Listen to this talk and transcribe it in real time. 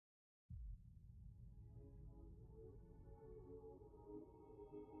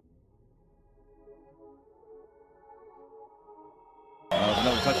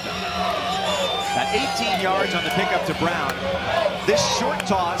touchdown. Got 18 yards on the pickup to Brown. This short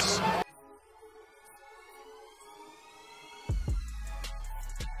toss.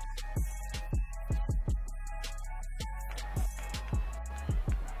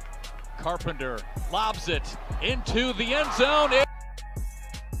 Carpenter lobs it into the end zone.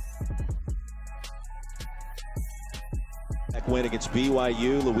 That win against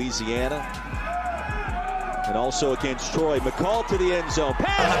BYU, Louisiana, and also against Troy. McCall to the end zone.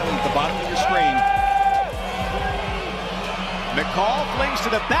 Pass At the bottom of your screen. McCall flings to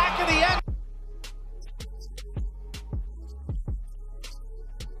the back of the end.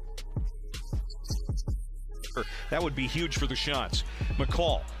 That would be huge for the shots.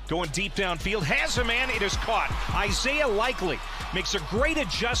 McCall going deep downfield, has a man, it is caught. Isaiah Likely makes a great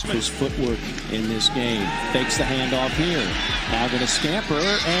adjustment. His footwork in this game. Fakes the handoff here. Now going to scamper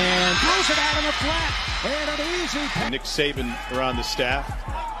and throws it out in the flat. And an easy pass. Nick Saban around the staff,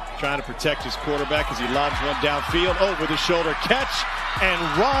 trying to protect his quarterback as he lobs one downfield. Over the shoulder catch and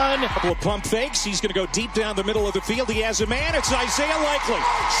run. A couple of pump fakes. He's going to go deep down the middle of the field. He has a man. It's Isaiah Likely.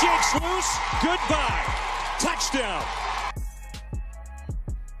 Shakes loose. Goodbye. Touchdown.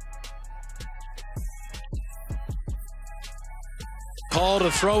 Call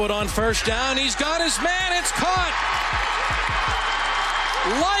to throw it on first down. He's got his man. It's caught.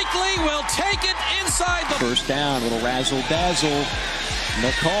 Likely will take it inside the first down. Little razzle dazzle.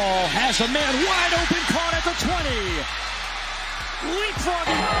 McCall has a man wide open. Caught at the 20.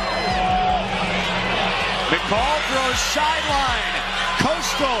 Leapfrogging. McCall throws sideline.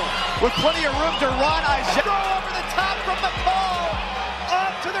 Coastal with plenty of room to run. Isaiah throw over the top from McCall.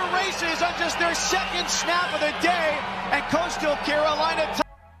 Off to the races on just their second snap of the day. And Coastal Carolina.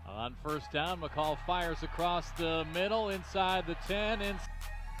 On first down, McCall fires across the middle inside the 10. I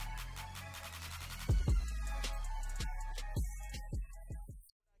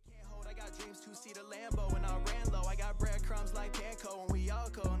got dreams to see the Lambo and I ran low. I got breadcrumbs like Panko and we all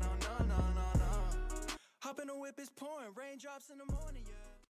go. No. Hop in the whip is pouring, raindrops in the morning. Yeah.